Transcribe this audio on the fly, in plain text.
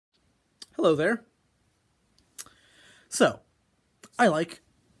Hello there. So, I like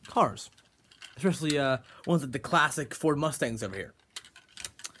cars, especially ones like the classic Ford Mustangs over here.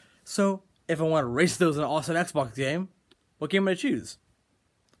 So, if I want to race those in an awesome Xbox game, what game would I choose?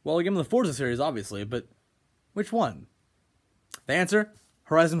 Well, I give them the Forza series, obviously, but which one? The answer: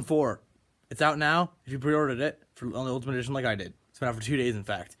 Horizon 4. It's out now. If you pre-ordered it on the Ultimate Edition, like I did, it's been out for 2 days, in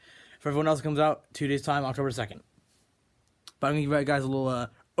fact. For everyone else, it comes out 2 days time, October 2nd. But I'm gonna give you guys a little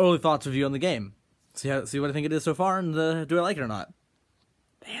early thoughts review on the game. See what I think it is so far, and do I like it or not?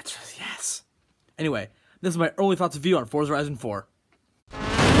 The answer is yes. Anyway, this is my early thoughts review on Forza Horizon 4.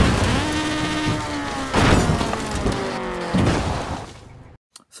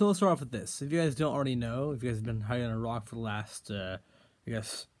 So let's start off with this. If you guys don't already know, if you guys have been hiding on a rock for the last, I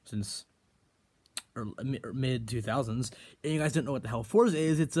guess, since mid-2000s, and you guys don't know what the hell Forza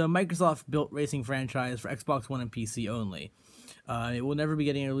is, it's a Microsoft-built racing franchise for Xbox One and PC only. It will never be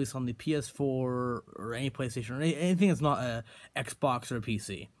getting released on the PS4 or any PlayStation or anything that's not a Xbox or a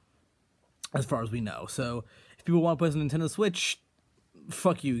PC, as far as we know. So if people want to play this on Nintendo Switch,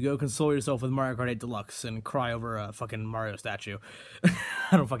 fuck you. Go console yourself with Mario Kart 8 Deluxe and cry over a fucking Mario statue.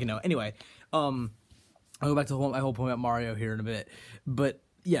 I don't fucking know. Anyway, I'll go back to my whole point about Mario here in a bit. But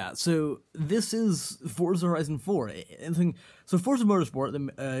yeah, so this is Forza Horizon 4. So Forza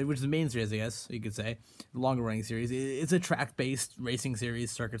Motorsport, which is the main series, I guess you could say, the longer running series, it's a track-based racing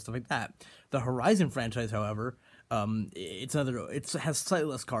series, circuit, stuff like that. The Horizon franchise, however, it has slightly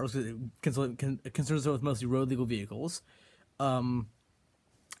less cars because it concerns itself with mostly road legal vehicles.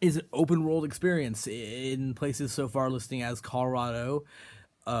 Is an open world experience in places so far listing as Colorado,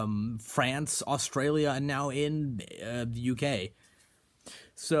 France, Australia, and now in the UK.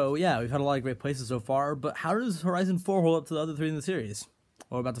 So yeah, we've had a lot of great places so far, but how does Horizon 4 hold up to the other three in the series?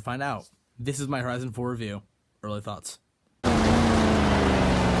 Well, we're about to find out. This is my Horizon 4 review. Early thoughts.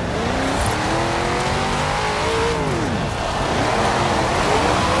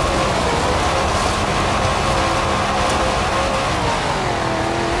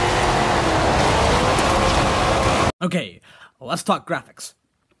 Okay, let's talk graphics.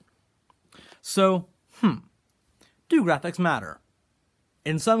 So, do graphics matter?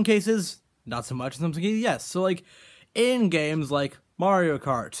 In some cases, not so much. In some cases, yes. So, like, in games like Mario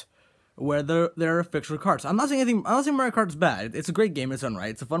Kart, where there are fictional carts. I'm not saying Mario Kart's bad. It's a great game in its own right.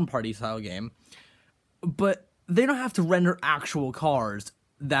 It's a fun party-style game. But they don't have to render actual cars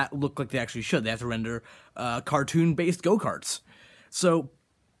that look like they actually should. They have to render cartoon-based go-karts. So,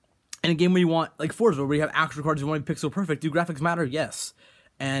 in a game where you want, like Forza, where you have actual cars you want to be pixel perfect, do graphics matter? Yes.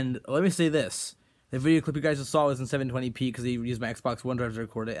 And let me say this. The video clip you guys just saw was in 720p because I used my Xbox One drive to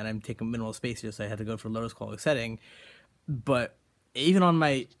record it, and I'm taking minimal space here, so I had to go for lowest quality setting. But even on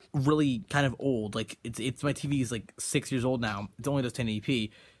my really kind of old, like, it's my TV is like 6 years old now, it only does 1080p,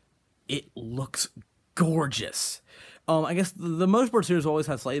 it looks gorgeous. I guess the Motorsport series always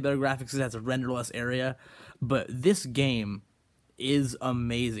has slightly better graphics because it has a render less area, but this game is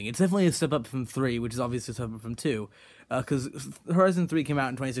amazing. It's definitely a step up from 3, which is obviously a step up from 2, because Horizon 3 came out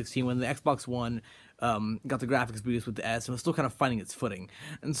in 2016 when the Xbox One got the graphics boost with the S, and was still kind of finding its footing.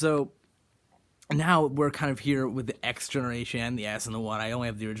 And so now we're kind of here with the X generation and the S and the 1. I only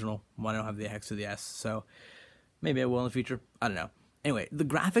have the original one. I don't have the X or the S, so maybe I will in the future. I don't know. Anyway, the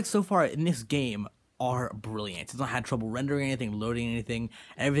graphics so far in this game are brilliant. It's not had trouble rendering anything, loading anything,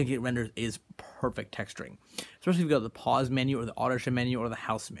 and everything it renders is perfect texturing. Especially if you go to the pause menu or the auto show menu or the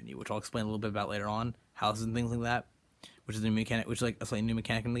house menu, which I'll explain a little bit about later on. Houses and things like that, which is a new mechanic, which is like a slightly new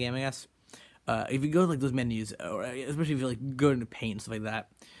mechanic in the game, I guess. If you go to like those menus, or especially if you like go into paint and stuff like that,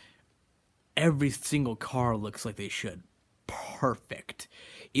 every single car looks like they should. Perfect.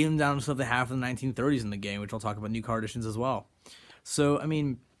 Even down to stuff they have from the 1930s in the game, which I'll talk about new car editions as well. So, I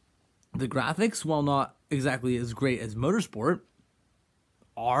mean, the graphics, while not exactly as great as Motorsport,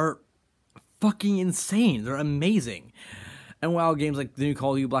 are fucking insane. They're amazing. And while games like the new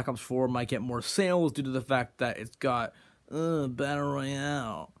Call of Duty Black Ops 4 might get more sales due to the fact that it's got Battle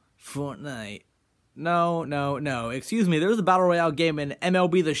Royale, Fortnite. No. Excuse me, there's a Battle Royale game in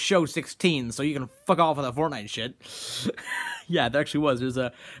MLB The Show 16, so you can fuck off with that Fortnite shit. Yeah, there actually was. There's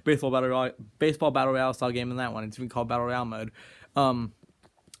a baseball Battle Royale style game in that one. It's even called Battle Royale mode.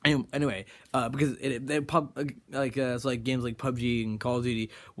 Anyway, because it's like games like PUBG and Call of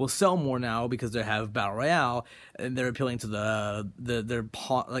Duty will sell more now because they have Battle Royale and they're appealing to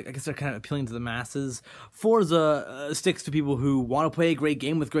I guess they're kind of appealing to the masses. Forza sticks to people who want to play a great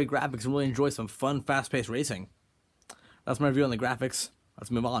game with great graphics and really enjoy some fun, fast-paced racing. That's my review on the graphics. Let's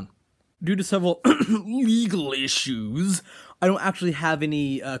move on. due to several legal issues, I don't actually have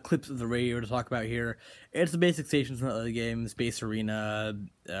any clips of the radio to talk about here. It's the basic stations from other games: Space Arena,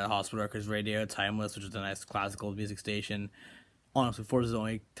 Hospital Records Radio, Timeless, which is a nice classical music station. Honestly, Forza is the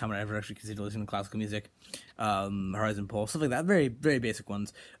only time I ever actually considered listening to classical music. Horizon Pulse, stuff like that. Very, very basic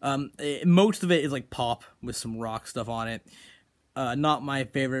ones. Most of it is like pop with some rock stuff on it. Not my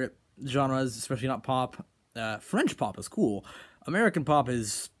favorite genres, especially not pop. French pop is cool. American pop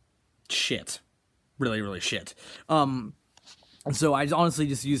is shit. Really, really shit. And so I honestly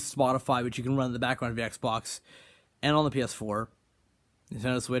just use Spotify, which you can run in the background of your Xbox and on the PS4.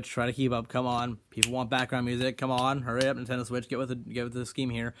 Nintendo Switch, try to keep up. Come on, people want background music. Come on, hurry up, Nintendo Switch, get with the scheme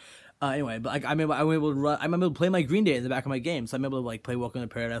here. Anyway, but like I'm able to play my Green Day in the back of my game, so I'm able to like play Welcome to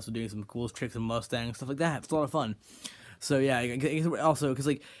Paradise with doing some cool tricks and Mustang stuff like that. It's a lot of fun. So yeah, also because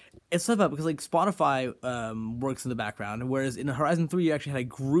like it's stuff up because like Spotify works in the background, whereas in Horizon 3 you actually had a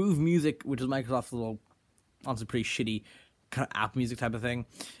Groove Music, which is Microsoft's little, honestly pretty shitty kind of app music type of thing.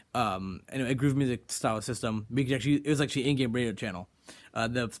 Anyway, a Groove Music style system. It was actually in-game radio channel.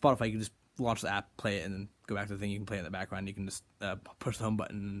 The Spotify, you can just launch the app, play it, and then go back to the thing. You can play it in the background. You can just push the home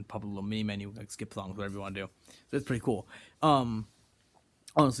button and pop a little mini menu, like skip songs, whatever you want to do. So it's pretty cool.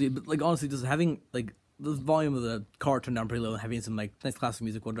 Honestly, just having like the volume of the car turned down pretty low and having some like nice classic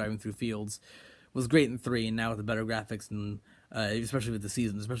music while driving through fields was great in 3, and now with the better graphics and especially with the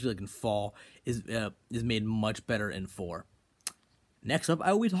seasons, especially like in fall, is made much better in 4. Next up,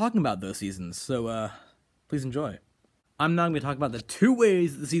 I will be talking about those seasons, so please enjoy. I'm now going to be talking about the 2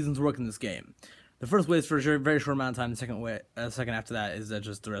 ways the seasons work in this game. The first way is for a very short amount of time. The second after that is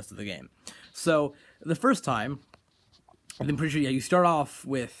just the rest of the game. So the first time, I'm pretty sure you start off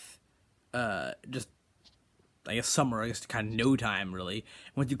with just I guess summer, I guess kind of no time really.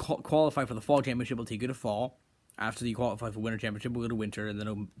 Once you qualify for the fall championship, it'll take you to fall. After you qualify for winter championship, we'll go to winter, and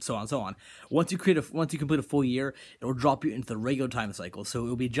then so on and so on. Once you complete a full year, it will drop you into the regular time cycle. So it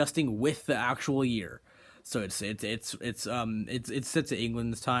will be adjusting with the actual year. So it's set to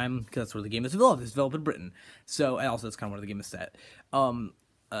England's time because that's where the game is developed. It's developed in Britain. So and also that's kind of where the game is set. Well,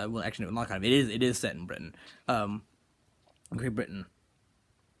 actually, no, not kind of. It is set in Britain. Great Britain.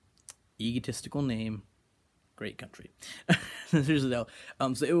 Egotistical name. Great country. Seriously though,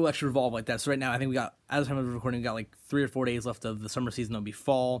 so it will actually revolve like that. So right now, I think we got, as the time of recording, we got like 3 or 4 days left of the summer season. It'll be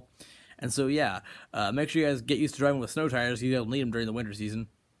fall, and so yeah, make sure you guys get used to driving with snow tires. You'll need them during the winter season.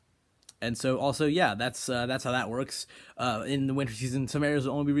 And so also, yeah, that's how that works. In the winter season, some areas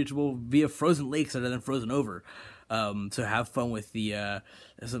will only be reachable via frozen lakes rather than frozen over. So have fun with the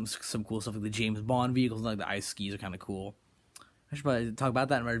some cool stuff like the James Bond vehicles, like the ice skis are kind of cool. I should probably talk about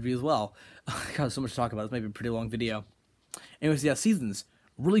that in my review as well. Got so much to talk about. This might be a pretty long video. Anyways, yeah, seasons.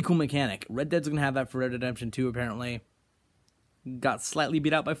 Really cool mechanic. Red Dead's going to have that for Red Dead Redemption 2, apparently. Got slightly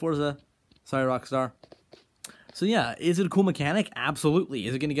beat out by Forza. Sorry, Rockstar. So yeah, is it a cool mechanic? Absolutely.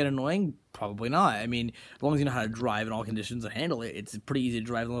 Is it going to get annoying? Probably not. I mean, as long as you know how to drive in all conditions and handle it, it's pretty easy to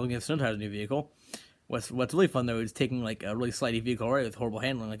drive as long as you have snow tires in your vehicle. What's really fun, though, is taking like a really slidey vehicle already with horrible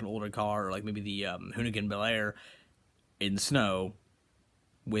handling, like an older car, or like maybe the Hoonigan Bel Air, in snow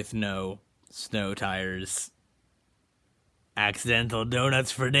with no snow tires. Accidental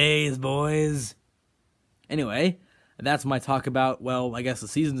donuts for days, boys. Anyway, that's my talk about, well, I guess the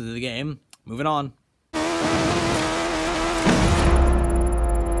seasons of the game. Moving on.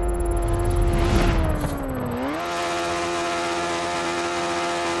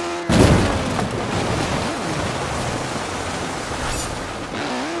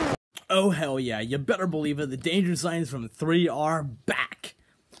 Oh hell yeah, you better believe it, the danger signs from 3 are back!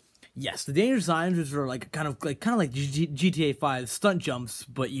 Yes, the danger signs, which are like kind of like GTA 5 stunt jumps,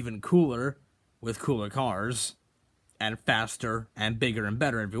 but even cooler, with cooler cars, and faster, and bigger and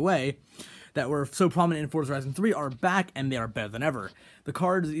better every way, that were so prominent in Forza Horizon 3 are back, and they are better than ever. The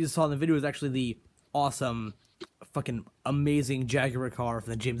car that you saw in the video is actually the awesome, fucking amazing Jaguar car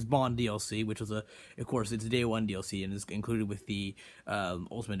from the James Bond DLC, which was of course, it's a day 1 DLC, and is included with the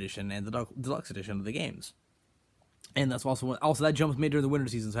Ultimate Edition and the Deluxe Edition of the games. And that's also that jump was made during the winter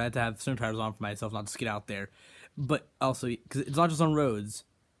season, so I had to have snow tires on for myself not to skid out there. But also, because it's not just on roads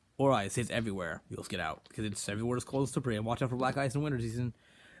or ice, it's everywhere you'll skid out, because it's everywhere is cold and slippery, and watch out for black ice in winter season.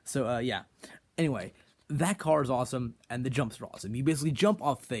 So, yeah. Anyway, that car is awesome, and the jumps are awesome. You basically jump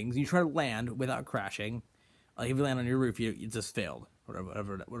off things, and you try to land without crashing. If you land on your roof, it just failed.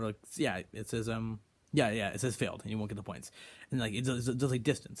 Whatever. Yeah, it says, it says failed, and you won't get the points. And, like, it does like,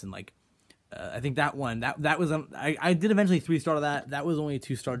 distance, and, like, I think that one, that was, I did eventually 3-star that. That was only a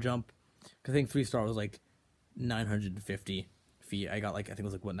 2-star jump. I think 3-star was, like, 950 feet. I got, like, I think it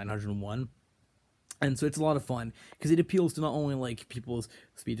was, like, what, 901? And so it's a lot of fun because it appeals to not only like people's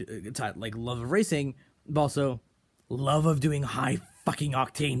speed, like love of racing, but also love of doing high fucking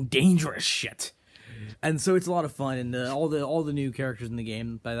octane dangerous shit. And so it's a lot of fun, and all the new characters in the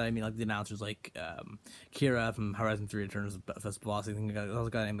game. By that I mean like the announcers, like Kira from Horizon 3 Returns of Boss. I think there's a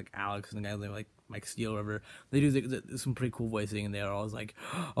guy named like Alex, and a guy named like Mike Steele, or whatever. They do some pretty cool voicing, and they're always like,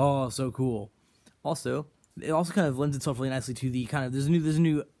 "Oh, so cool." Also, it also kind of lends itself really nicely to the kind of there's a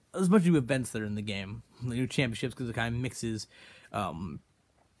bunch of new events that are in the game, the new championships, because it kind of mixes the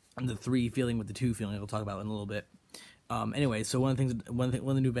 3 feeling with the 2 feeling. We'll talk about in a little bit. Anyway, so one of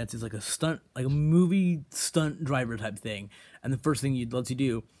the new events is like a stunt, like a movie stunt driver type thing, and the first thing lets you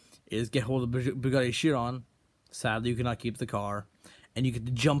do is get hold of Bugatti Chiron. Sadly, you cannot keep the car, and you get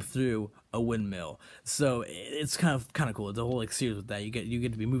to jump through a windmill. So it's kind of cool. It's a whole like series with that. You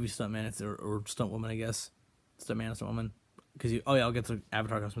get to be movie stuntman or stunt woman, I guess, stuntman or stunt woman. Because I'll get to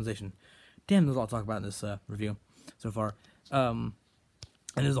avatar customization. Damn, there's a lot to talk about in this review so far.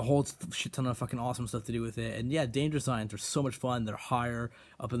 And there's a whole shit ton of fucking awesome stuff to do with it. And yeah, danger signs are so much fun. They're higher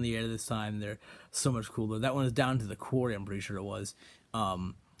up in the air this time. They're so much cooler. That one is down to the quarry, I'm pretty sure it was.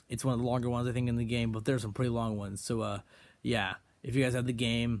 It's one of the longer ones, I think, in the game, but there's some pretty long ones. So, yeah, if you guys have the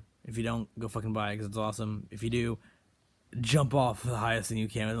game, if you don't, go fucking buy it because it's awesome. If you do, jump off the highest thing you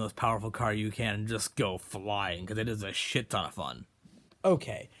can with the most powerful car you can and just go flying because it is a shit ton of fun.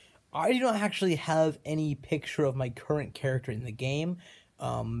 Okay, I do not actually have any picture of my current character in the game.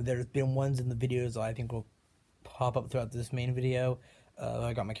 There's been ones in the videos that I think will pop up throughout this main video.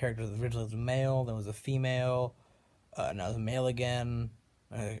 I got my character originally as a male, then was a female, now it's a male again.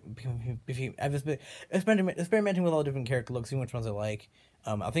 I've been experimenting with all different character looks, seeing which ones I like.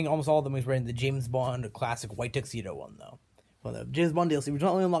 I think almost all of them was wearing the James Bond classic white tuxedo one, though. Well, the James Bond DLC, which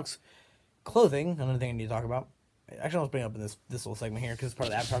not only unlocks clothing, another thing I need to talk about. Actually, I'll bring it up in this little segment here, because it's part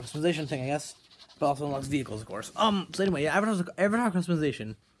of the avatar customization thing, I guess. But also unlocks vehicles, of course. So anyway, yeah, avatar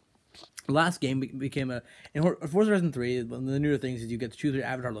customization. Last game became in Forza Horizon 3, one of the newer things is you get to choose what your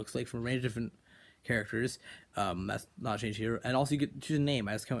avatar looks like from a range of different characters. That's not changed here. And also you get to choose a name.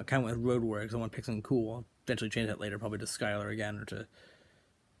 I just kind of went with Road Warrior because I want to pick something cool. I'll eventually change that later, probably to Skylar again, or to...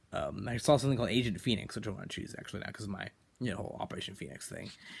 I saw something called Agent Phoenix, which I want to choose actually now because of my whole Operation Phoenix thing.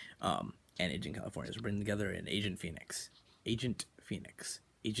 And Agent California, so we're bringing together an Agent Phoenix. Agent Phoenix.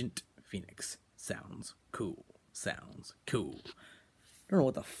 Agent Phoenix. Sounds cool. Sounds cool. I don't know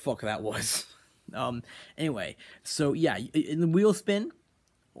what the fuck that was. Anyway, so yeah, in the wheel spin,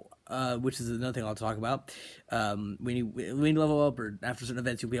 which is another thing I'll talk about. When you level up or after certain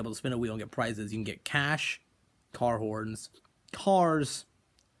events, you'll be able to spin a wheel and get prizes. You can get cash, car horns, cars,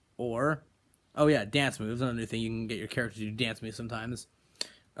 or dance moves. Another new thing, you can get your character to do dance moves sometimes,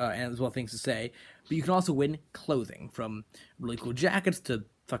 and as well things to say. But you can also win clothing, from really cool jackets to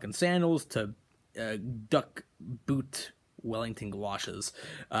fucking sandals to duck boot Wellington galoshes.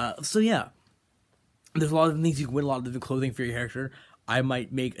 So yeah, there's a lot of things you can win, a lot of different clothing for your character. I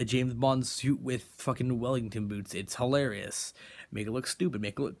might make a James Bond suit with fucking Wellington boots. It's hilarious. Make it look stupid,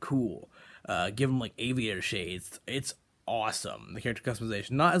 make it look cool. Give them like aviator shades. It's awesome. The character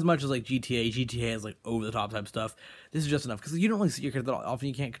customization, not as much as like GTA. GTA is like over the top type stuff. This is just enough because you don't really see your character that often.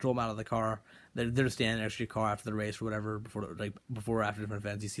 You can't control them out of the car. They're just standing next to your car after the race or whatever, before or after different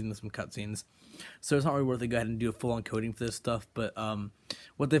events. You see them in some cutscenes, so it's not really worth it to go ahead and do a full on coding for this stuff. But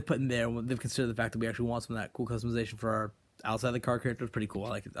what they've put in there, what they've considered the fact that we actually want some of that cool customization for our outside the car character is pretty cool. I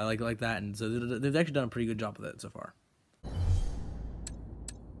like it. I like it like that, and so they've actually done a pretty good job with it so far.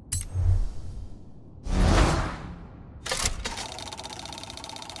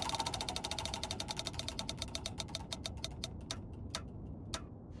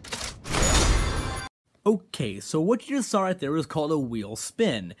 Okay, so what you just saw right there was called a wheel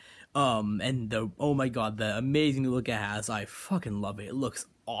spin. And oh my god, the amazing look it has, I fucking love it. It looks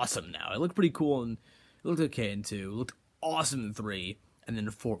awesome now. It looked pretty cool, and it looked okay in 2. It looked awesome in 3, and then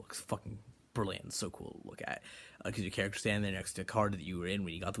 4 looks fucking brilliant. So cool to look at. Because your character's standing there next to the car that you were in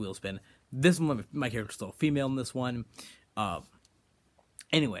when you got the wheel spin. This one, my character's still female in this one.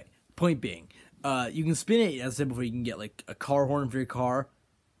 Anyway, point being, you can spin it, as I said before, you can get like a car horn for your car.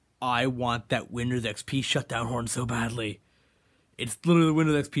 I want that Windows XP shutdown horn so badly. It's literally the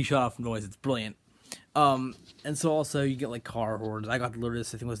Windows XP shut off noise. It's brilliant. And so also you get like car horns. I got the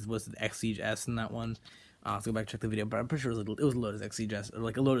Lotus. I think it was the X-Siege S in that one. I'll have to go back and check the video, but I'm pretty sure it was a Lotus X-Siege S, or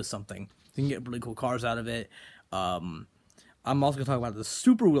like a Lotus something. So you can get really cool cars out of it. I'm also gonna talk about the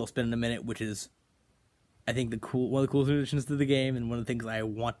Super Wheel Spin in a minute, which is, I think, one of the coolest additions to the game, and one of the things I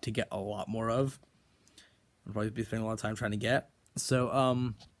want to get a lot more of. I'll probably be spending a lot of time trying to get.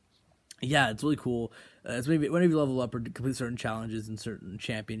 So Yeah, it's really cool. It's maybe whenever you level up or complete certain challenges and certain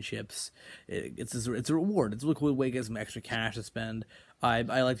championships, it's a reward. It's a really cool way to get some extra cash to spend. I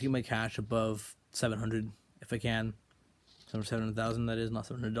like to keep my cash above 700 if I can. Over 700,000, that is, not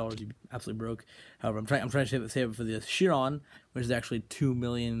 $700. You'd be absolutely broke. However, I'm trying to save it for the Chiron, which is actually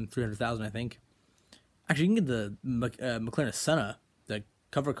 2,300,000, I think. Actually, you can get the McLaren Senna, the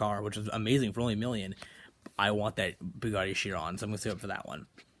cover car, which is amazing for only 1 million. I want that Bugatti Chiron, so I'm gonna save up for that one.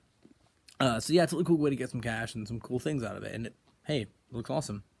 So yeah, it's a really cool way to get some cash and some cool things out of it. And hey, it looks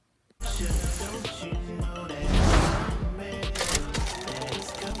awesome.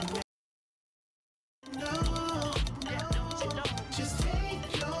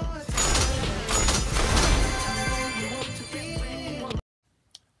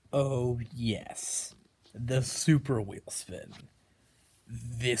 Oh yes, the super wheel spin.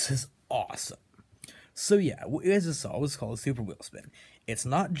 This is awesome. So yeah, what you guys just saw was called a super wheel spin. It's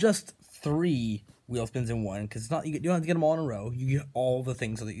not just 3 wheel spins in one, because it's not you don't have to get them all in a row. You get all the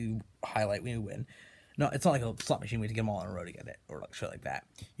things that you highlight when you win. No, it's not like a slot machine where you have to get them all in a row to get it, or like shit like that.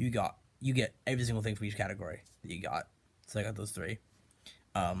 You get every single thing for each category that you got. So I got those 3.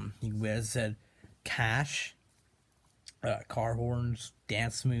 You as I said, cash, car horns,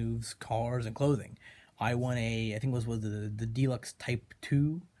 dance moves, cars, and clothing. I won I think it was the Deluxe Type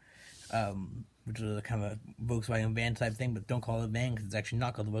 2, which is a kind of a Volkswagen van type thing, but don't call it a van because it's actually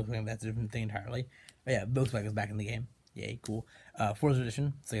not called the Volkswagen van. That's a different thing entirely. But yeah, Volkswagen's back in the game. Yay, cool. Forza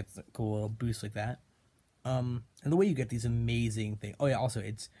Edition, so it's a cool little boost like that. And the way you get these amazing things. Oh yeah, also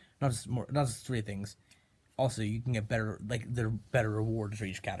it's not just 3 things. Also, you can get better, like there are better rewards for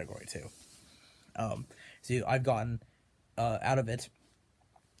each category too. So I've gotten out of it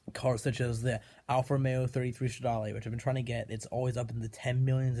cars such as the Alfa Romeo 33 Stradale, which I've been trying to get. It's always up in the 10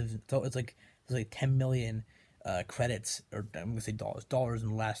 millions of, so it's like there's like 10 million credits, or I'm gonna say dollars in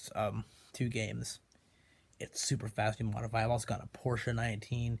the last 2 games. It's super fast to modify. I've also got a Porsche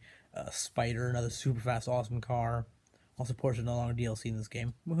 918 Spider, another super fast awesome car. Also, Porsche no longer DLC in this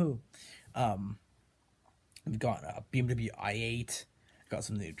game. Woohoo! I've got a BMW i8. Got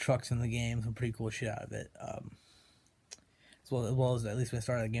some new trucks in the game. Some pretty cool shit out of it. As well as at least when I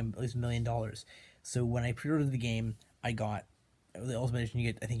started the game, at least $1 million. So when I pre-ordered the game, I got the Ultimate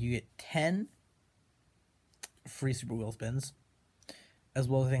Edition. I think you get 10 free Super Wheel spins, as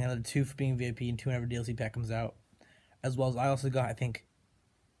well as I think another 2 for being VIP and 2 whenever DLC pack comes out. As well as I also got, I think,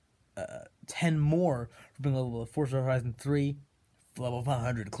 10 more for being level of Forza Horizon 3 level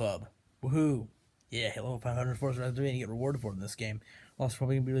 500 club. Woohoo! Yeah, level 500 Forza Horizon 3, and you get rewarded for it in this game. Also,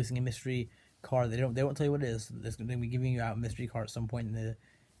 probably gonna be releasing a mystery car. They won't tell you what it is. They're going to be giving you out a mystery car at some point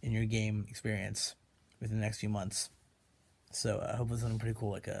in your game experience within the next few months. So hopefully something pretty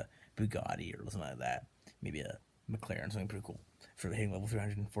cool like a Bugatti or something like that. Maybe a McLaren, something pretty cool for hitting level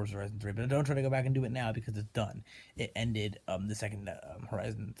 300 in Forza Horizon 3. But don't try to go back and do it now because it's done. It ended the second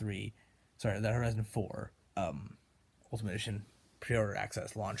Horizon 4 Ultimate Edition pre-order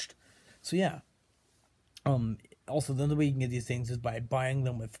access launched. So yeah. Also, the other way you can get these things is by buying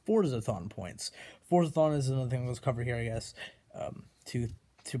them with Forzathon points. Forzathon is another thing let's cover here, I guess. Two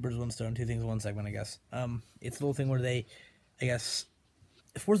birds, one stone, 2 things, 1 segment, I guess. It's a little thing where they, I guess,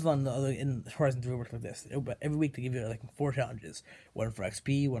 Forzathon in Horizon 3 works like this. Every week they give you like 4 challenges. 1 for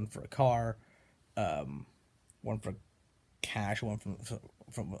XP, 1 for a car, 1 for cash, 1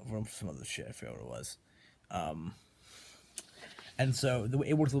 from some other shit, I forget what it was. And so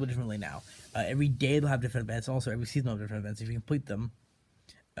it works a little bit differently now. Every day they'll have different events. Also, every season they'll have different events. If you complete them,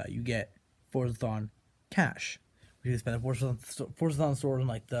 you get Forzathon cash, which you can spend at Forzathon stores on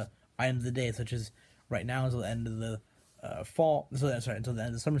like the items of the day, such as right now until the end of the fall. Until the end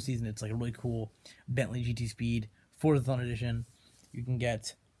of the summer season, it's like a really cool Bentley GT Speed Forzathon edition. You can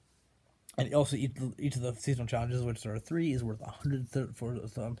get, and also each of the seasonal challenges, which there are 3, is worth 100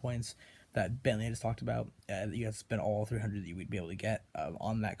 Forzathon points. That Bentley I just talked about, you have to spend all 300 that you would be able to get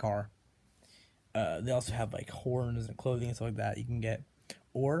on that car. They also have like horns and clothing and stuff like that you can get,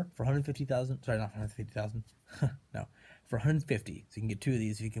 or for 150,000. Sorry, not 150,000. No, for 150. So you can get 2 of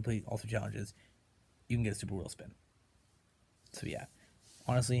these if you complete all 3 challenges. You can get a super wheel spin. So yeah,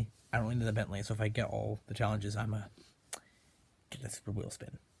 honestly, I don't really need the Bentley. So if I get all the challenges, I'm a get a super wheel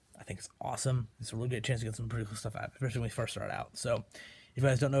spin. I think it's awesome. It's a really good chance to get some pretty cool stuff out, especially when we first start out. So if you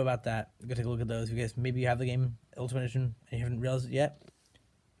guys don't know about that, go take a look at those. If you guys maybe you have the game Ultimate Edition and you haven't realized it yet,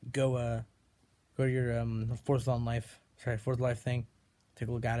 go to your Forza Life thing, take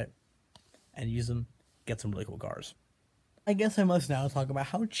a look at it, and use them. Get some really cool cars. I guess I must now talk about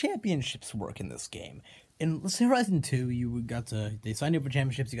how championships work in this game. In let's say Horizon 2, they signed you up for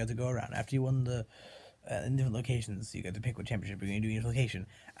championships. You got to go around after you won the in different locations. You get to pick what championship you're going to do in each location.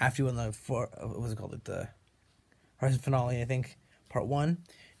 After you won the what was it called? Like the Horizon finale, I think, part 1,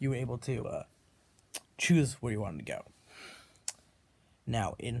 you were able to choose where you wanted to go.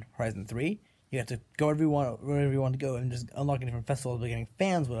 Now, in Horizon 3, you have to go wherever you want to go and just unlocking different festivals by getting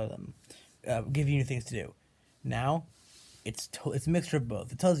fans with them, give you new things to do. Now, it's a mixture of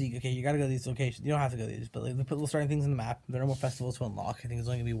both. It tells you, okay, you gotta go to these locations. You don't have to go to these, but like, they put little starting things in the map. There are more festivals to unlock. I think there's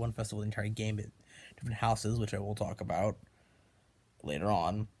only gonna be one festival in the entire game, but different houses, which I will talk about later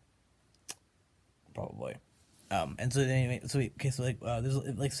on, probably. And so anyway, so there's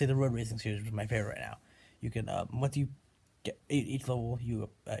like say the road racing series, which is my favorite right now. You can once you get each level, you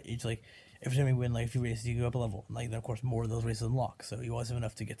each like every time you win like a few races, you go up a level. And, like then of course more of those races unlock, so you always have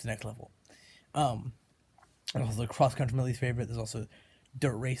enough to get to the next level. And also the cross country, my least favorite. There's also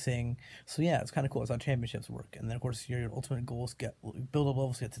dirt racing. So yeah, it's kind of cool. It's how championships work. And then of course your ultimate goal is build up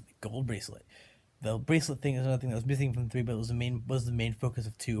levels to get to the gold bracelet. The bracelet thing is another thing that was missing from 3, but it was the main focus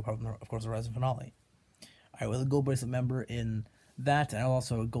of 2, apart from of course the Horizon finale. I was a gold bracelet member in that, and I was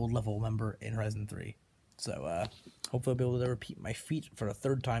also a gold level member in Horizon 3. So hopefully I'll be able to repeat my feat for a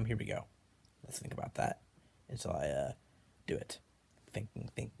 3rd time. Here we go. Let's think about that until I do it. Thinking,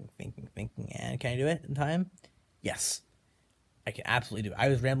 and can I do it in time? Yes. I can absolutely do it. I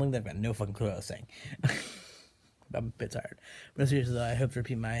was rambling there, I've got no fucking clue what I was saying. I'm a bit tired. But seriously, I hope to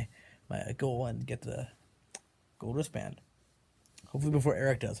repeat my goal and get the gold wristband. Hopefully before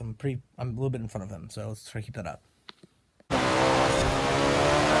Eric does. I'm a little bit in front of him, so let's try to keep that up.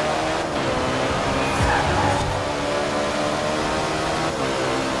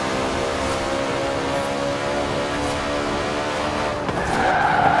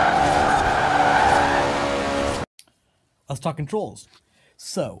 Let's talk controls.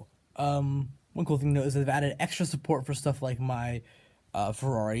 So, one cool thing to note is they've added extra support for stuff like my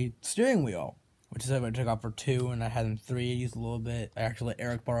Ferrari steering wheel, which is what I took off for 2, and I had in 3. I used a little bit. I actually let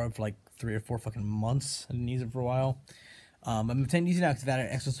Eric borrow it for like 3 or 4 fucking months. I didn't use it for a while. I'm intending to use it now because they've added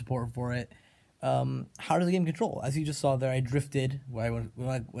extra support for it. How does the game control? As you just saw there, I drifted. I went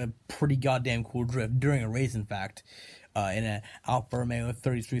a pretty goddamn cool drift during a race, in fact, in an Alfa Romeo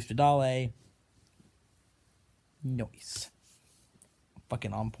 33 Stradale. Nice.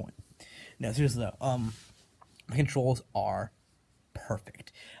 Fucking on point. No, seriously though, the controls are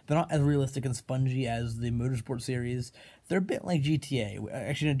perfect. They're not as realistic and spongy as the Motorsport series. They're a bit like GTA.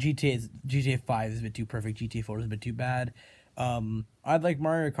 Actually, no, GTA 5 is a bit too perfect. GTA 4 is a bit too bad. I'd like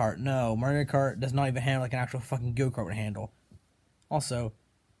Mario Kart. No, Mario Kart does not even handle like an actual fucking go-kart would handle. Also,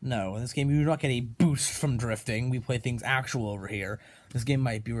 no, in this game you do not get a boost from drifting. We play things actual over here. This game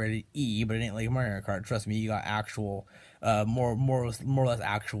might be rated E, but it ain't like Mario Kart. Trust me, you got actual, more or less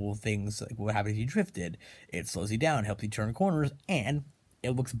actual things like what happens if you drifted. It slows you down, helps you turn corners, and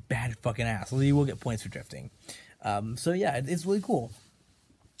it looks bad fucking ass. So you will get points for drifting. So yeah, it's really cool.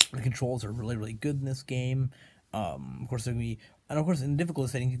 The controls are really, really good in this game. Of course, they're gonna be, and of course, in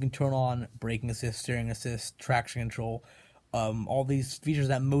difficult settings, you can turn on braking assist, steering assist, traction control. All these features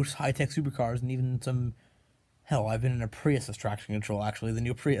that most high-tech supercars and even some, hell, I've been in a Prius as traction control, actually, the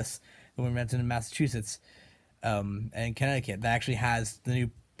new Prius that we rented in Massachusetts, and Connecticut, that actually has, the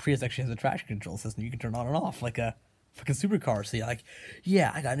new Prius actually has a traction control system you can turn on and off, like a fucking supercar, so you're like,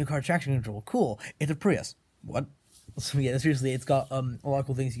 yeah, I got a new car traction control, cool, it's a Prius, what? So yeah, seriously, it's got, a lot of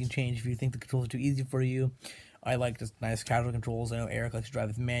cool things you can change if you think the controls are too easy for you. I like just nice casual controls. I know Eric likes to drive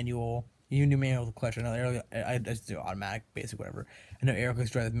with manual. You can do manual with clutch. I know Eric, I just do automatic, basic, whatever. I know Eric likes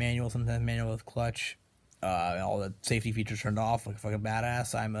to drive with manual, sometimes manual with clutch. All the safety features turned off, like a fucking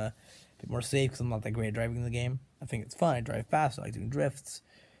badass. I'm a bit more safe because I'm not that great at driving in the game. I think it's fun. I drive fast. I like doing drifts,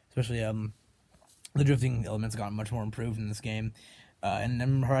 especially the drifting elements gotten much more improved in this game. And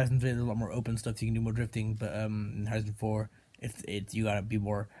then Horizon 3, there's a lot more open stuff, so you can do more drifting. But in Horizon 4, it's you gotta be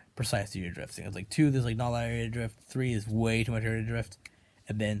more precise to your drifting. It's like 2, there's like not a lot of area to drift. 3 is way too much area to drift,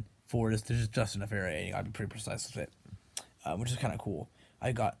 and then 4 there's just enough area, and you gotta be pretty precise with it, which is kind of cool.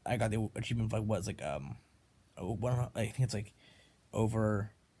 I got the achievement for like what, like I think it's like over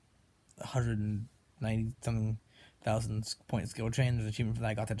 190 something thousand point skill chain. There's an achievement for that.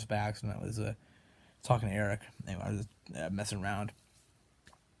 I got that just by accident. I was talking to Eric. Anyway, I was just messing around.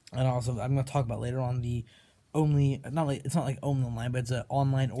 And also, I'm gonna talk about later on the it's not like only online, but it's an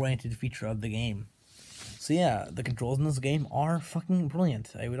online oriented feature of the game. So yeah, the controls in this game are fucking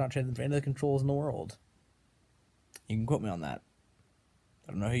brilliant. I would not trade them for any of the controls in the world. You can quote me on that.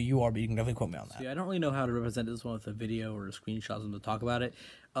 I don't know who you are, but you can definitely quote me on that. Yeah, I don't really know how to represent this one with a video or a screenshot to talk about it.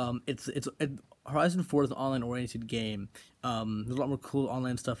 Horizon 4 is an online-oriented game. There's a lot more cool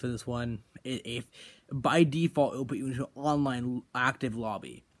online stuff in this one. If by default, it'll put you into an online active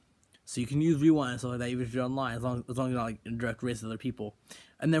lobby. So you can use rewind and stuff like that even if you're online, as long as you're not like in direct race with other people.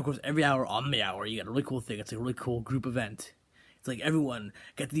 And then of course every hour on the hour you get a really cool thing. It's a really cool group event. It's like everyone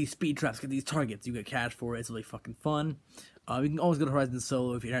get these speed traps, get these targets. You get cash for it. It's really fucking fun. You can always go to Horizon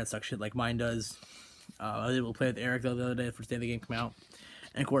solo if your internet sucks shit like mine does. I was able to play with Eric the other day, the first day the game came out.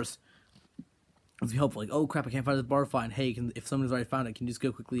 And of course, it's helpful. Like, oh crap, I can't find this bar find. Hey, if someone's already found it, can you just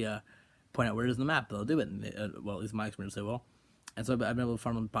go quickly point out where it is in the map? They'll do it. And well, at least my experience, they will. And so I've been able to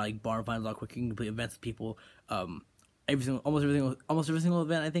find them by like, bar finds a lot quicker. You can complete events with people. Almost every single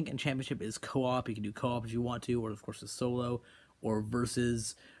event I think in Championship is co-op. You can do co-op if you want to, or of course it's solo or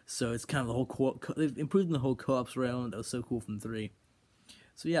versus. So it's kind of the whole they've improved the whole co-op rail, and that was so cool from 3.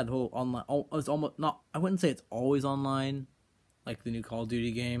 So yeah, the whole online. It's almost not. I wouldn't say it's always online, like the new Call of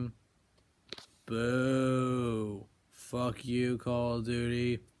Duty game. Boo! Fuck you, Call of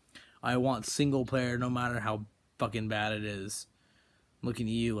Duty. I want single player, no matter how fucking bad it is. I'm looking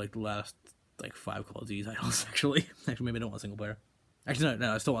at you like the last like 5 Call of Duty titles. Actually, maybe I don't want single player. Actually,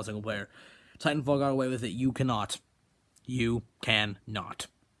 no, I still want single player. Titanfall got away with it. You cannot. You cannot.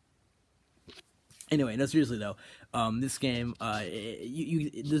 Anyway, no, seriously though, this game,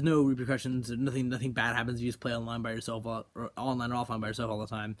 there's no repercussions. Nothing bad happens. You just play online by yourself, or online or offline by yourself all the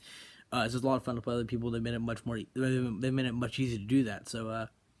time. It's just a lot of fun to play with people. They've made it much easier to do that. So,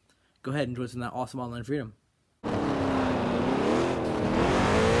 go ahead and enjoy some of that awesome online freedom.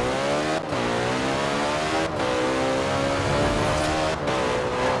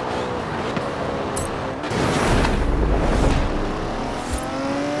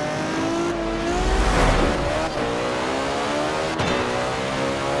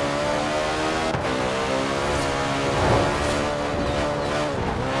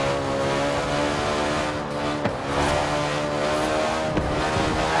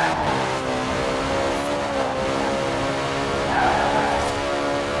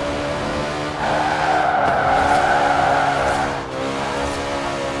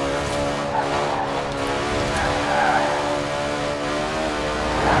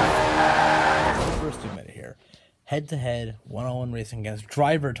 Head-to-head, one-on-one racing against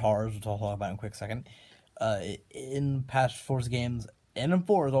driver tars, which I'll talk about in a quick second. In past Forza games, and in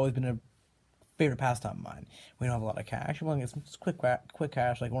 4 has always been a favorite pastime of mine. We don't have a lot of cash. We want to get some just quick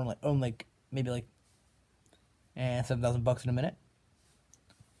cash, like maybe $7,000 in a minute.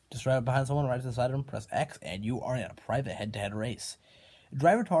 Just right behind someone, right to the side of them, press X, and you are in a private head-to-head race.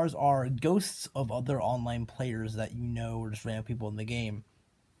 Driver tars are ghosts of other online players that you know, or just random people in the game,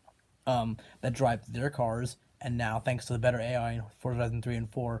 that drive their cars. And now, thanks to the better AI in Forza Horizon 3 and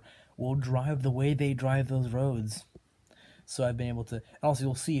 4, will drive the way they drive those roads. So I've been able to... And also,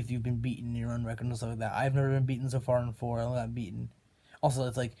 you'll see if you've been beaten in your own record and stuff like that. I've never been beaten so far in 4. I only got beaten. Also,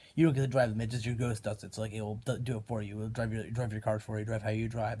 it's like, you don't get to drive them. It's just your ghost does it. So, like, it will do it for you. It will drive your cars for you, drive how you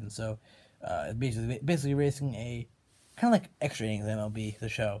drive. And so, basically racing a... Kind of like Extra Innings MLB, the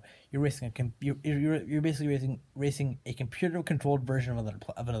show. You're racing you're basically racing a computer-controlled version of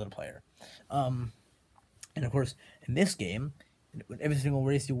another player. And of course, in this game, every single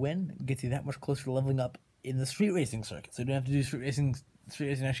race you win gets you that much closer to leveling up in the street racing circuit. So you don't have to do street racing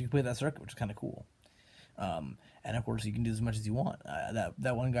and actually complete that circuit, which is kind of cool. And of course, you can do as much as you want.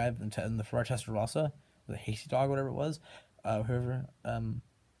 That one guy in the Ferrari Testarossa, the Hasty Dog, whatever it was, I remember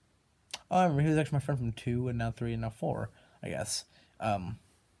he was actually my friend from 2 and now 3 and now 4, I guess.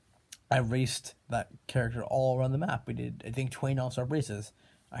 I raced that character all around the map. We did, I think, 20 non-stop races.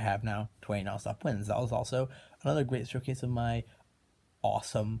 I have now 20 non-stop wins. That was also another great showcase of my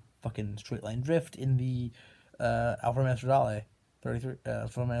awesome fucking straight line drift in the Alfa Romeo Stradale 33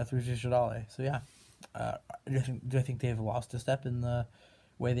 Alfa Romeo 3 Stradale. So yeah, do I think they've lost a step in the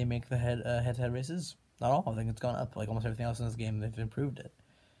way they make the head-to-head races? Not all. I think it's gone up. Like almost everything else in this game, they've improved it,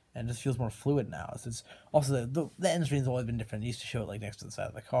 and it just feels more fluid now. So it's also the end screen's always been different. It used to show it like next to the side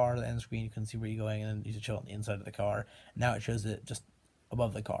of the car. The end screen, you couldn't see where you're going, and then it used to show it on the inside of the car. Now it shows it just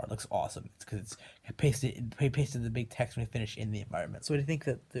above the car. It looks awesome. It's because it's pasted the big text when you finish in the environment. So I think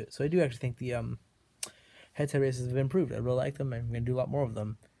I do actually think the head-to-head races have improved. I really like them. I'm going to do a lot more of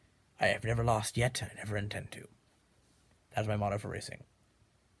them. I have never lost yet. I never intend to. That's my motto for racing.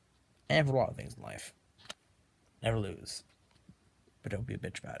 And for a lot of things in life. Never lose. But don't be a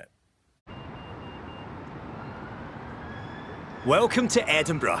bitch about it. Welcome to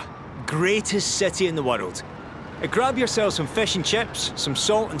Edinburgh, greatest city in the world. Grab yourself some fish and chips, some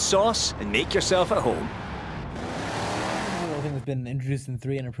salt and sauce, and make yourself at home. Another thing that's been introduced in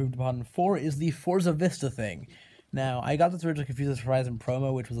 3 and improved upon in 4 is the Forza Vista thing. Now, I got this originally confused with Horizon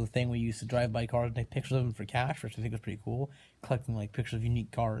Promo, which was a thing we used to drive by cars and take pictures of them for cash, which I think was pretty cool, collecting like pictures of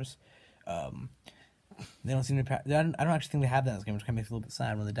unique cars. They don't seem to. I don't actually think they have that in this game, which kind of makes it a little bit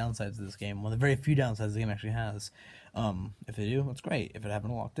sad. One of the downsides of this game, one of the very few downsides the game actually has. If they do, that's great. If it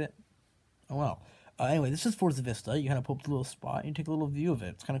haven't unlocked it, oh well. Anyway, this is Forza Vista. You kind of pull up the little spot and you take a little view of it.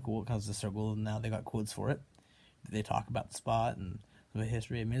 It's kind of cool. It comes to a circle, and now they got quotes for it. They talk about the spot and the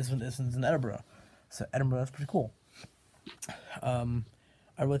history. I mean, this one's in Edinburgh, so Edinburgh, that's pretty cool. I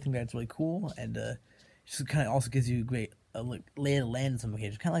really think that's really cool, and just kind of also gives you a great lay of the land in some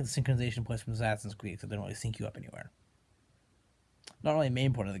occasions. Kind of like the synchronization points from Assassin's Creed, so they don't really sync you up anywhere. Not really a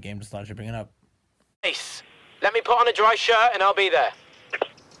main point of the game, just thought I should bring it up. Ace, let me put on a dry shirt and I'll be there.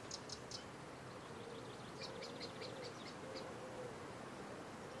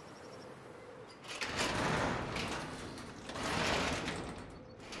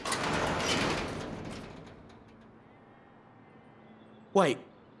 Wait,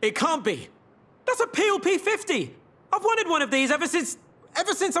 it can't be. That's a PLP 50. I've wanted one of these ever since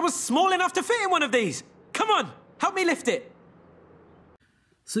I was small enough to fit in one of these. Come on, help me lift it.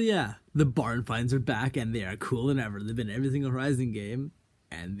 So yeah, the barn finds are back, and they are cooler than ever. They've been in every single Horizon game,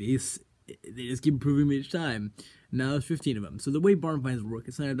 and they just keep improving each time. Now there's 15 of them. So the way barn finds work,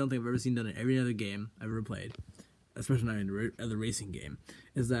 it's something I don't think I've ever seen done in every other game I've ever played, especially not in any other racing game,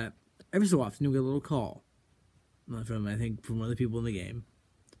 is that every so often you'll get a little call. From other people in the game,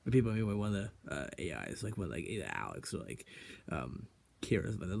 or people, I mean, one of the AIs, like either Alex or like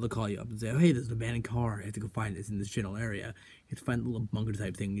Kira's, but they'll call you up and say, "Oh, hey, there's an abandoned car. You have to go find it. It's in this general area. You have to find the little bunker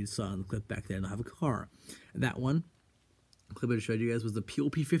type thing you saw in the clip back there, and they'll have a car." And that one clip I showed you guys was the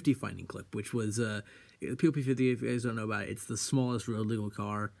PLP 50 finding clip, which was the PLP 50. If you guys don't know about it, it's the smallest road legal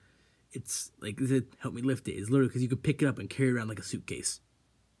car. It's like, help me lift it. It's literally because you could pick it up and carry it around like a suitcase.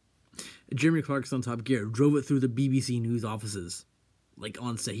 Jeremy Clarkson on Top Gear drove it through the BBC News offices, like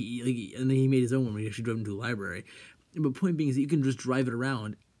on set. And then he made his own one where he actually drove into a library. But point being is that you can just drive it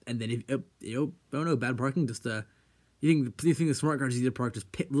around, and then if bad parking, just you think the smart car is easy to park, just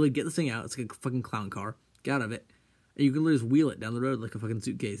literally get this thing out. It's like a fucking clown car. Get out of it, and you can literally just wheel it down the road like a fucking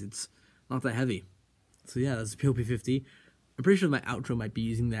suitcase. It's not that heavy. So yeah, that's a PLP 50. I'm pretty sure my outro might be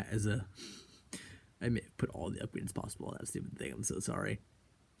using that as a. I may put all the upgrades possible on that stupid thing. I'm so sorry.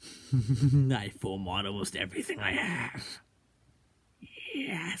 I foam on almost everything I have.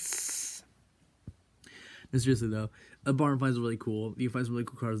 Yes. No, seriously though, a barn finds are really cool. You can find some really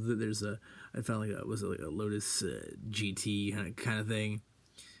cool cars. There's I found like a Lotus GT kind of thing.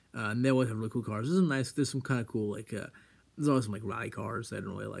 And they always have really cool cars. There's some kind of cool there's always some like rally cars that I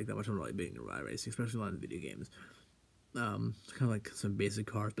don't really like that much. I'm really big into rally racing, especially a lot of video games. Kind of like some basic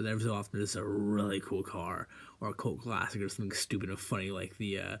cars, but every so often there's a really cool car or a cult classic or something stupid and funny like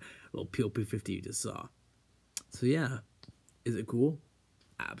the little PLP 50 you just saw. So yeah, is it cool?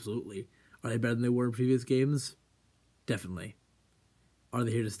 Absolutely. Are they better than they were in previous games? Definitely. Are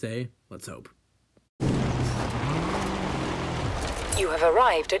they here to stay? Let's hope. You have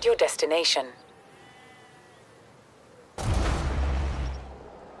arrived at your destination.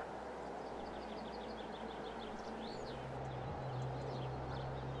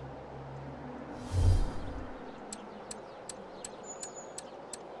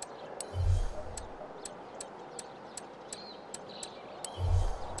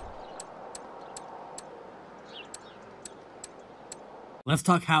 Let's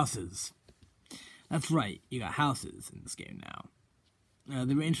talk houses. That's right, you got houses in this game now.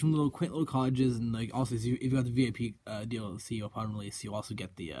 They range from quaint little cottages, and like also if you got the VIP DLC upon release, you also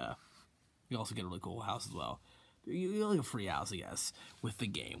get a really cool house as well. You get like a free house, I guess, with the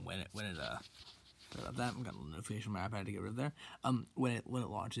game when it sorry about that. I got a little notification on my app. I had to get rid of there. When it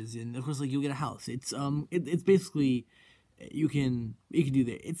launches, and of course, like you'll get a house. It's basically you can do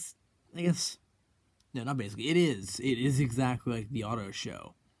that. It's, I guess. No, not basically. It is exactly like the auto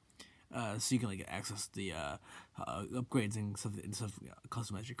show. So you can like access the upgrades and stuff,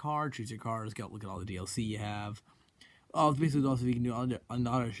 customize your car, choose your cars, look at all the DLC you have. It's basically also you can do on the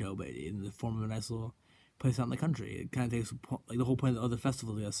auto show, but in the form of a nice little place out in the country. It kind of takes like the whole point of the other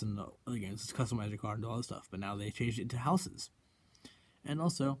festivals, I guess, and the other games is to customize your car and do all this stuff. But now they changed it to houses, and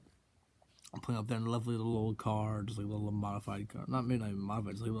also. I'm pulling up there in a lovely little old car, just like a little modified car. Not even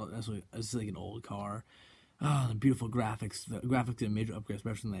modified, just like an old car. Oh, the beautiful graphics. The graphics did a major upgrade,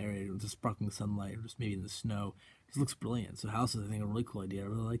 especially in the area with the sparkling sunlight, or just maybe in the snow. It just looks brilliant. So houses, I think, are a really cool idea. I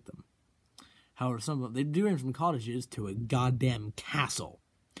really like them. However, some of them, they do range from cottages to a goddamn castle.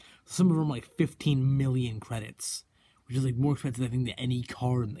 Some of them are like 15 million credits, which is like more expensive, I think, than any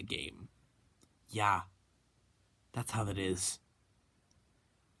car in the game. Yeah, that's how that is.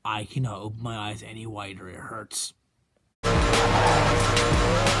 I cannot open my eyes any wider, it hurts.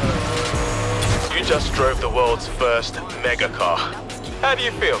 You just drove the world's first mega car. How do you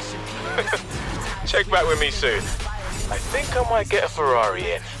feel? Check back with me soon. I think I might get a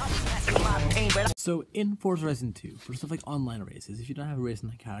Ferrari in. So in Forza Horizon 2, for stuff like online races, if you don't have a race in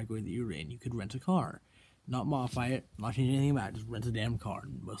the category that you're in, you could rent a car. Not modify it, not change anything about it, just rent a damn car,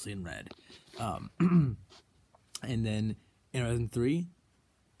 mostly in red. And then in Horizon 3,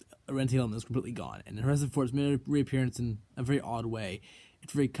 renting element is completely gone. And in Horizon 4, it's made a reappearance in a very odd way.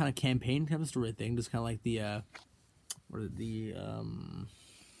 It's a very kind of campaign kind of story thing, just kind of like the,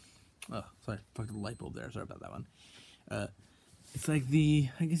 oh, sorry, fucked the light bulb there, sorry about that one. It's like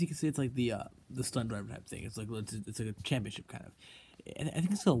I guess you could say it's like the stunt driver type thing. It's like a championship kind of. I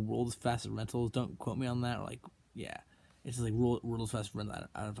think it's called World's Fastest Rentals. Don't quote me on that. Or like, yeah, it's just like World's Fastest Rental.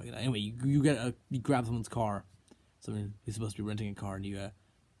 I don't fucking know. Anyway, you grab someone's car, someone who's supposed to be renting a car, and you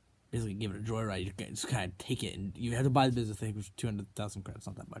basically give it a joyride. You just kind of take it, and you have to buy the business thing, which is 200,000 credits.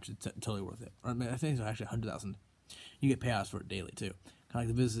 Not that much. It's totally worth it. Or, I think it's actually 100,000. You get payouts for it daily too. Kind of like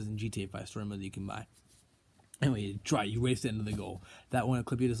the businesses in GTA 5 story mode that you can buy. Anyway, you race the end of the goal. That one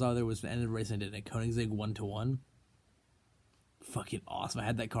clip you just saw there was the end of the race I did in Koenigsegg 1-1. Fucking awesome. I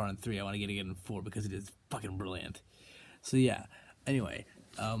had that car in 3. I want to get it in 4 because it is fucking brilliant. So yeah. Anyway,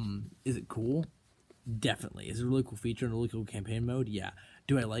 is it cool? Definitely. Is it a really cool feature and a really cool campaign mode? Yeah.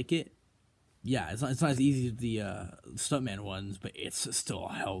 Do I like it? Yeah. It's not as easy as the Stuntman ones, but it's still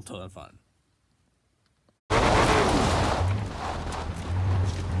a hell ton of fun.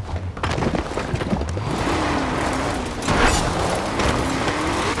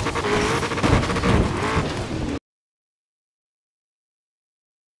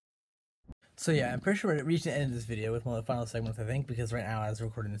 So yeah, I'm pretty sure we're reaching the end of this video with one of the final segments, I think, because right now, as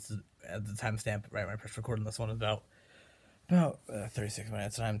recording this, at the timestamp, right when I press recording this one is about 36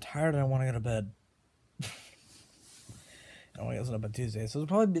 minutes, and I'm tired and I want to go to bed. I want to get up on Tuesday, so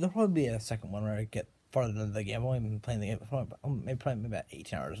there'll probably be a second one where I get farther into the game. I've only been playing the game probably about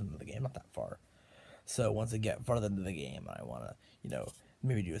 18 hours into the game, not that far. So once I get farther into the game, I want to,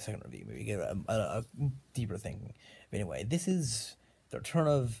 maybe do a second review, maybe get a deeper thinking. But anyway, this is the return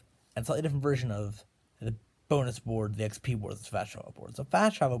of a slightly different version of the bonus board, the XP boards, the fast travel boards. So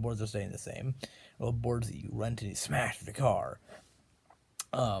fast travel boards are staying the same. Well, boards that you rent and you smash the car.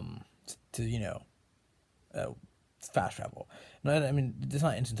 Fast travel. No, I mean, it's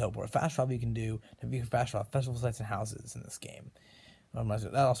not instant teleport. Fast travel you can fast travel festival sites and houses in this game.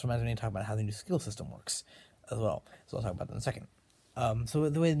 That also reminds me to talk about how the new skill system works as well. So I'll talk about that in a second. So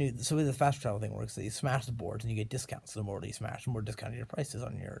the way the fast travel thing works is that you smash the boards and you get discounts. So the more that you smash, the more discounted your prices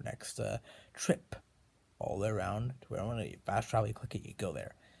on your next trip, all the way around to where I want to fast travel. You click it, you go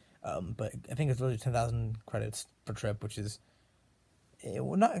there. But I think it's really 10,000 credits per trip, which is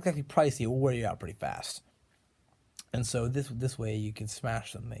not exactly pricey. It will wear you out pretty fast. And so this way you can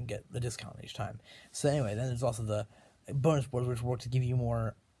smash them and get the discount each time. So anyway, then there's also the bonus boards, which work to give you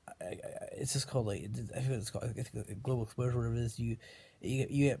more. It's just called I think it's called global exposure, whatever it is. You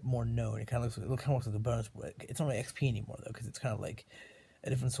get more known. It kind of looks like a bonus board. It's not really XP anymore though, because it's kind of like a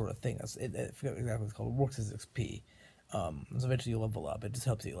different sort of thing. I forget exactly what it's called. It works as XP. So eventually you level up. It just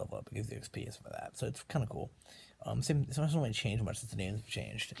helps you level up. It gives you XP and stuff like that. So it's kind of cool. It's not really changed much since the names have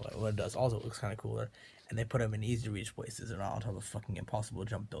changed. What it does also, it looks kind of cooler. And they put them in easy to reach places. They're not on top of fucking impossible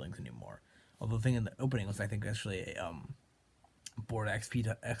jump buildings anymore. Although the thing in the opening was, I think, actually a board,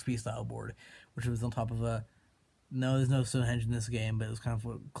 XP style board, which was on top of there's no Stonehenge in this game, but it was kind of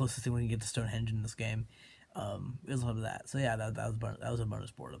the closest thing we can get to Stonehenge in this game. It was on top of that. So yeah, that was a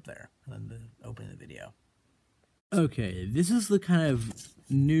bonus board up there. And then the opening of the video. Okay, this is the kind of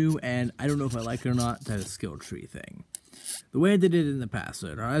new, and I don't know if I like it or not, type of skill tree thing. The way I did it in the past, so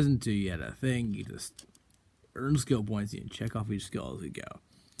in Horizon 2, you had a thing, you just earn skill points, you check off each skill as you go.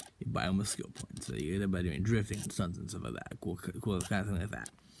 You buy them with skill points, so you get it by doing drifting and stunts and stuff like that, cool kind of thing like that.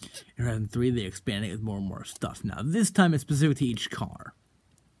 In Horizon 3, they expand it with more and more stuff. Now, this time it's specific to each car.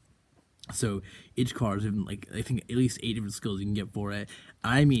 So, each car is even, I think at least 8 different skills you can get for it.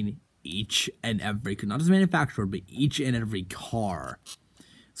 I mean, each and every, not just manufacturer, but each and every car.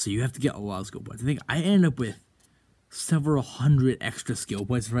 So you have to get a lot of skill points. I think I ended up with several hundred extra skill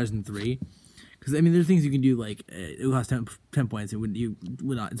points in Horizon 3. Because, I mean, there's things you can do, like, it will cost 10 points.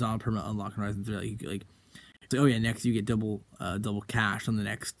 It's not a permanent unlock in Horizon 3. It's like, oh yeah, next you get double cash on the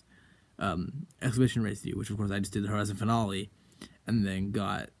next exhibition race view, which of course I just did the Horizon finale, and then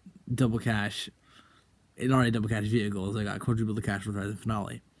got double cash in already double cash vehicles. I got quadruple the cash for the Horizon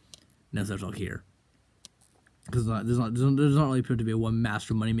finale. No such luck here. Because there's not really appeared to be a one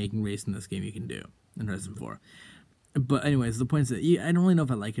master money making race in this game you can do in Horizon 4. But anyways, the point is that I don't really know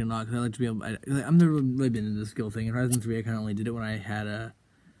if I like it or not, because I like to be able. I've never really been into the skill thing. In Horizon 3, I kind of only did it when I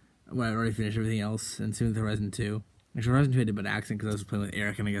already finished everything else, and soon with Horizon 2. Actually, Horizon 2 I did about accent because I was playing with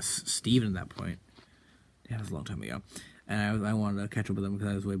Eric and I guess Steven at that point. Yeah, it was a long time ago, and I wanted to catch up with them because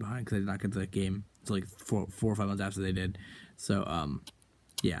I was way behind because I did not get to that game until like 4 or 5 months after they did. So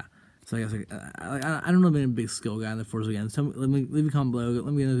yeah. So I guess like, I don't know if I'm a big skill guy in the Forza games. Let me leave a comment below.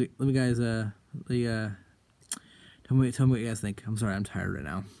 Let me guys tell me what you guys think. I'm sorry, I'm tired right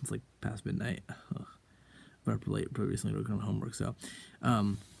now. It's like past midnight. Ugh. But up late, pretty recently working on homework. So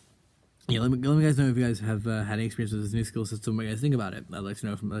yeah, let me guys know if you guys have had any experience with this new skill system. What you guys think about it? I'd like to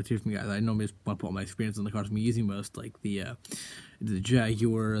know I'd like to hear from you guys. I normally just want to put all my experience on the cars I'm using most, like the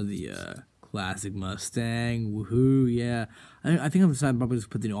Jaguar, the classic Mustang. Woohoo! Yeah, I think I'm deciding probably just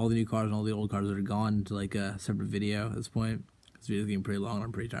put all the new cars and all the old cars that are gone into like a separate video at this point. This video's getting pretty long and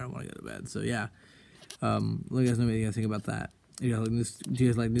I'm pretty tired. I want to go to bed. So yeah, let you guys know what you guys think about that. Do you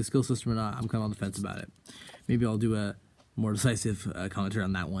guys like this skill system or not? I'm kind of on the fence about it. Maybe I'll do a more decisive commentary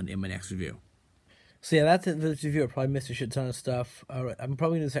on that one in my next review. So yeah, that's it for this review. I probably missed a shit ton of stuff. All right, I'm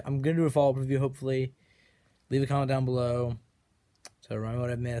gonna do a follow-up review. Hopefully, leave a comment down below. So remind me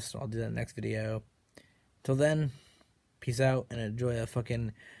what I missed. I'll do that in the next video. Till then, peace out and enjoy a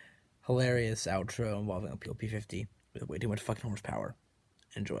fucking hilarious outro involving a PLP 50 with way too much fucking horsepower.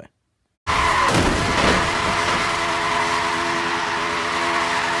 Enjoy.